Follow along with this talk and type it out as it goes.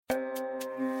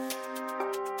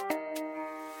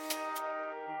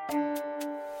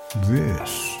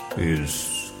This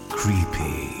is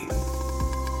Creepy,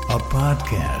 a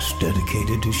podcast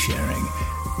dedicated to sharing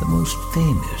the most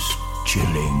famous,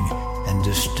 chilling, and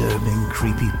disturbing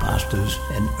creepypastas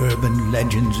and urban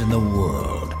legends in the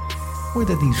world.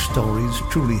 Whether these stories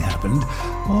truly happened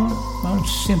or are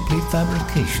simply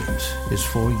fabrications is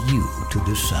for you to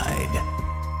decide.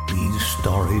 These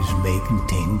stories may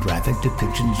contain graphic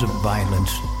depictions of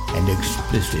violence and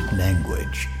explicit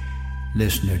language.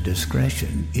 Listener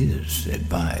discretion is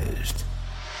advised.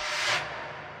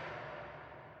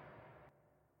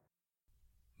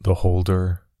 The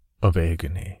Holder of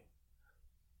Agony.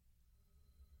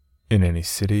 In any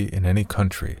city, in any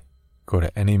country, go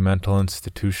to any mental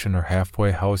institution or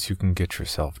halfway house you can get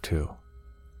yourself to.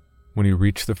 When you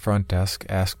reach the front desk,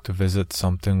 ask to visit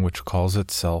something which calls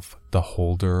itself the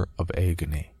Holder of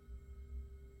Agony.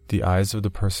 The eyes of the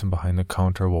person behind the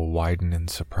counter will widen in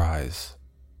surprise,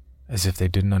 as if they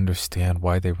didn't understand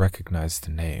why they recognized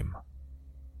the name.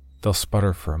 They'll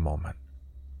sputter for a moment,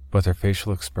 but their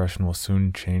facial expression will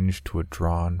soon change to a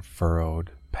drawn,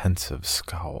 furrowed, pensive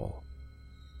scowl.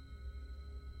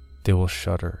 They will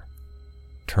shudder,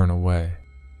 turn away,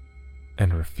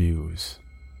 and refuse.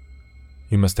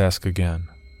 You must ask again,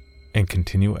 and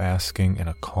continue asking in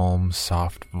a calm,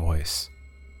 soft voice,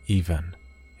 even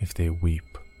if they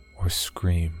weep or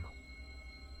scream.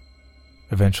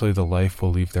 Eventually the life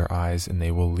will leave their eyes and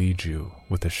they will lead you,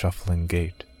 with a shuffling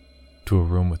gait, to a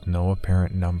room with no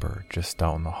apparent number just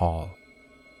down the hall.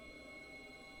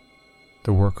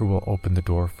 The worker will open the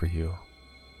door for you.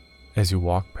 As you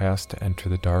walk past to enter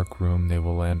the dark room, they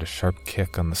will land a sharp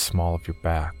kick on the small of your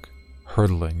back,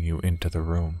 hurtling you into the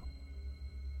room.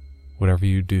 Whatever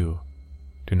you do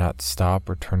not stop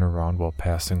or turn around while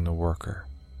passing the worker.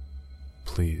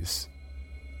 Please,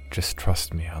 just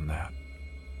trust me on that.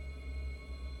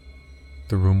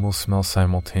 The room will smell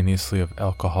simultaneously of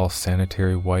alcohol,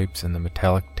 sanitary wipes, and the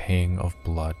metallic tang of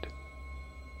blood.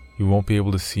 You won't be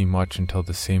able to see much until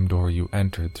the same door you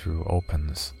entered through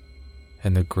opens,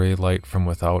 and the gray light from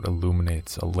without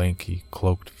illuminates a lanky,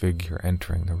 cloaked figure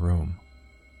entering the room.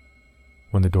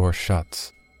 When the door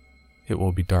shuts, it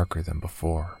will be darker than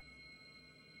before.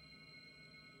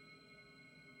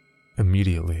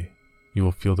 Immediately, you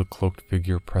will feel the cloaked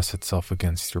figure press itself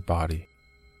against your body.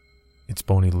 Its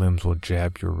bony limbs will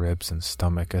jab your ribs and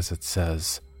stomach as it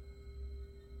says,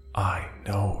 "I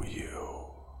know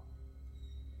you."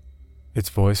 Its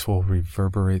voice will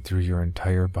reverberate through your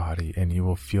entire body, and you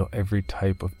will feel every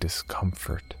type of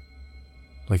discomfort,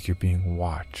 like you're being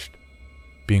watched,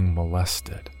 being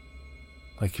molested,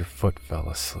 like your foot fell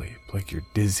asleep, like you're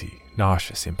dizzy,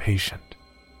 nauseous, impatient.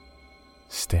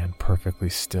 Stand perfectly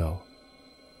still.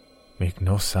 Make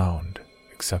no sound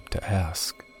except to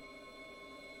ask,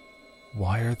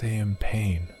 "Why are they in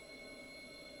pain?"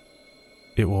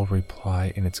 It will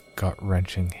reply in its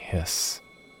gut-wrenching hiss,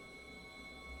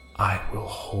 "I will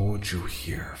hold you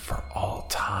here for all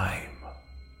time,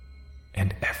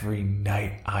 and every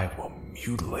night I will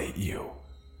mutilate you,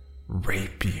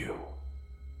 rape you,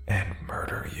 and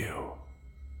murder you."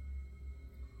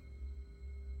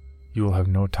 You will have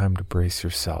no time to brace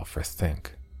yourself or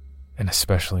think, and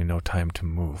especially no time to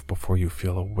move before you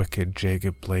feel a wicked,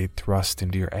 jagged blade thrust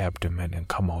into your abdomen and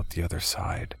come out the other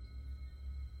side.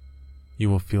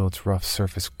 You will feel its rough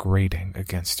surface grating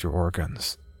against your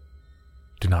organs.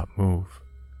 Do not move.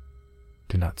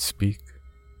 Do not speak.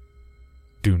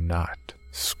 Do not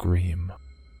scream.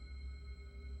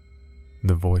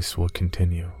 The voice will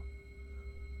continue.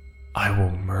 "I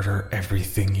will murder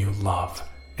everything you love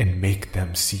and make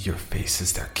them see your face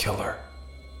as their killer.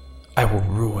 I will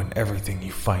ruin everything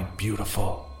you find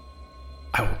beautiful.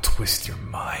 I will twist your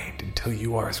mind until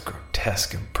you are as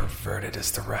grotesque and perverted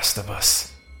as the rest of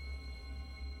us."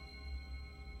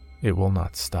 It will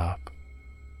not stop,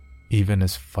 even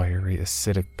as fiery,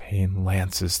 acidic pain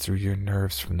lances through your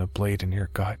nerves from the blade in your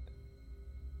gut.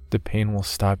 The pain will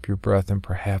stop your breath and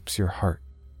perhaps your heart,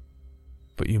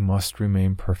 but you must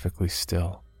remain perfectly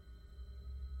still.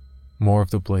 More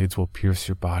of the blades will pierce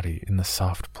your body in the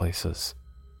soft places,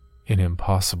 in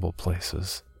impossible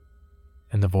places,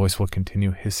 and the voice will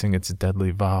continue hissing its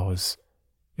deadly vows,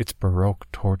 its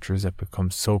baroque tortures that become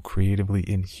so creatively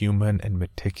inhuman and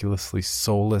meticulously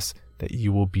soulless that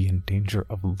you will be in danger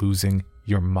of losing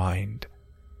your mind.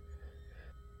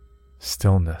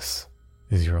 Stillness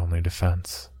is your only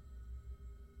defense.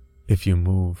 If you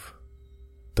move,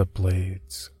 the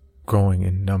blades, growing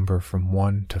in number from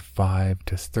 1 to 5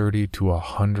 to 30 to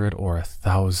 100 or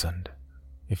 1,000,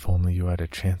 if only you had a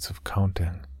chance of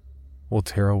counting, will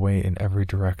tear away in every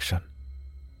direction,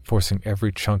 forcing every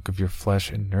chunk of your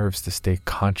flesh and nerves to stay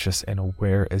conscious and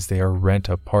aware as they are rent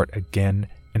apart again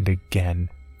and again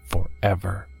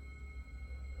forever.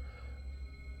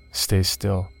 Stay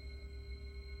still,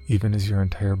 even as your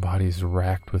entire body is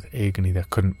racked with agony that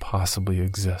couldn't possibly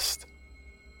exist.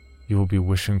 You will be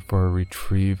wishing for a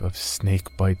reprieve of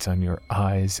snake bites on your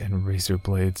eyes and razor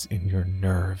blades in your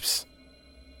nerves.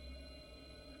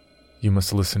 You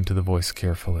must listen to the voice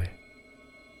carefully,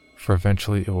 for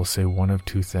eventually it will say one of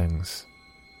two things.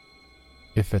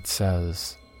 If it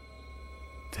says,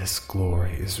 "This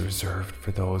glory is reserved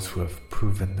for those who have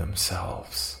proven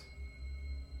themselves,"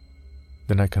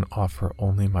 then I can offer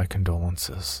only my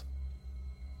condolences.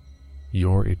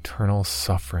 Your eternal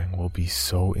suffering will be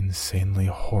so insanely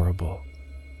horrible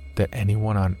that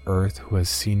anyone on earth who has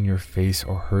seen your face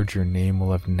or heard your name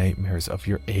will have nightmares of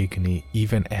your agony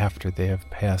even after they have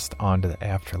passed on to the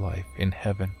afterlife in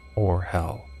heaven or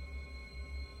hell.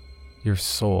 Your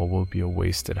soul will be a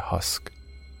wasted husk.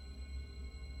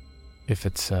 If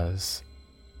it says,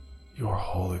 "Your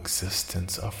whole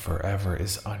existence of forever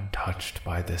is untouched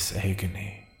by this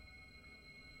agony,"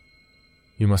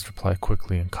 you must reply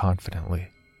quickly and confidently.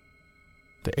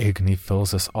 The agony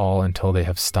fills us all until they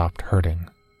have stopped hurting.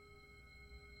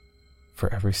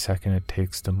 For every second it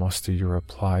takes to muster your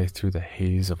reply through the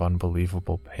haze of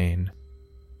unbelievable pain,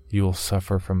 you will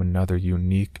suffer from another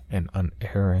unique and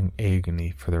unerring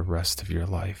agony for the rest of your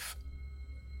life.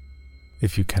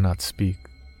 If you cannot speak,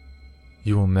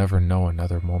 you will never know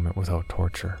another moment without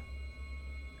torture,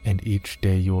 and each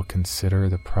day you will consider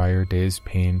the prior day's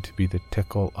pain to be the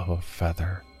tickle of a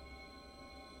feather.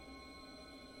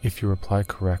 If you reply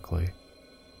correctly,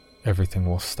 everything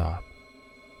will stop.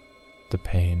 The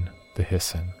pain, the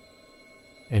hissing,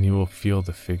 and you will feel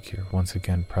the figure once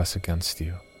again press against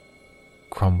you,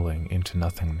 crumbling into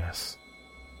nothingness.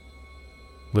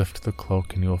 Lift the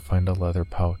cloak and you will find a leather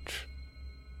pouch.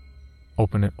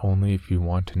 Open it only if you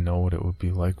want to know what it would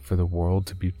be like for the world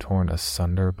to be torn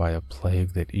asunder by a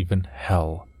plague that even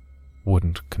hell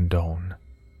wouldn't condone.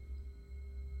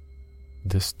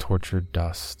 This tortured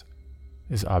dust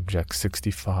is Object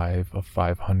 65 of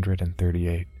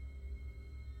 538.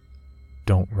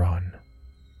 Don't run,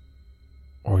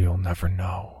 or you'll never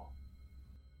know.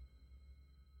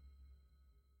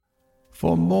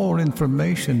 For more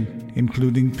information,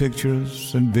 including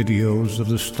pictures and videos of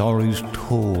the stories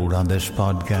told on this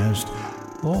podcast,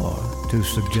 or to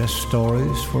suggest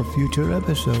stories for future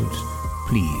episodes,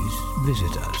 please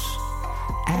visit us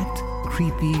at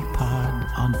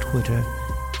CreepyPod on Twitter,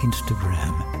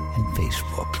 Instagram, and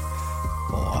Facebook,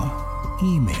 or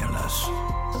email us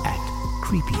at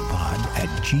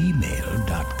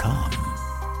creepypod@gmail.com.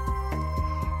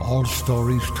 All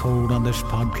stories told on this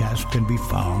podcast can be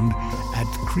found at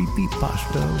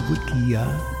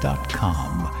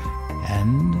creepypastawikia.com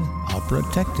and are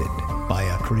protected by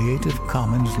a Creative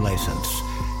Commons license.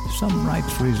 Some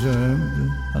rights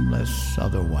reserved unless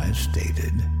otherwise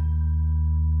stated.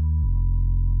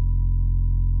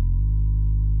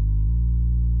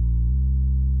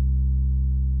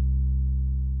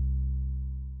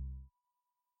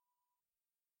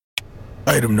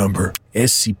 Item number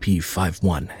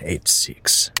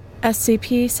SCP-5186.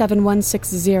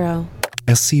 SCP-7160.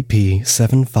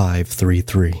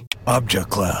 SCP-7533. Object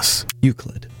Class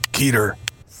Euclid. Keter.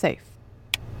 Safe.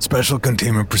 Special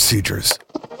Containment Procedures.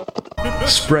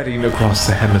 Spreading across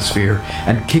the hemisphere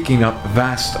and kicking up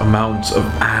vast amounts of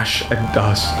ash and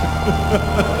dust.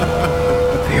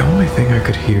 The only thing I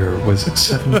could hear was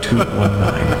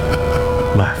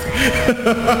 7219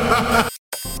 laughing.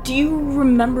 Do you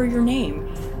remember your name?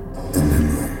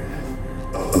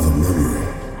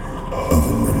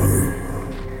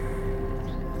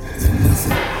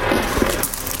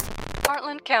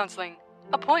 Heartland Counseling.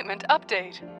 Appointment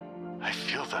update. I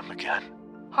feel them again.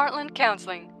 Heartland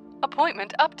Counseling.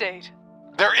 Appointment update.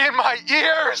 They're in my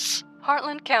ears!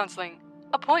 Heartland Counseling.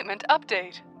 Appointment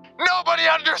update. Nobody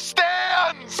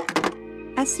understands!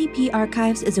 SCP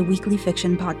Archives is a weekly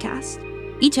fiction podcast.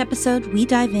 Each episode, we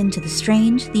dive into the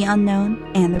strange, the unknown,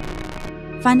 and the...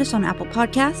 Find us on Apple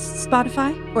Podcasts,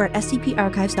 Spotify, or at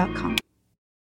scparchives.com.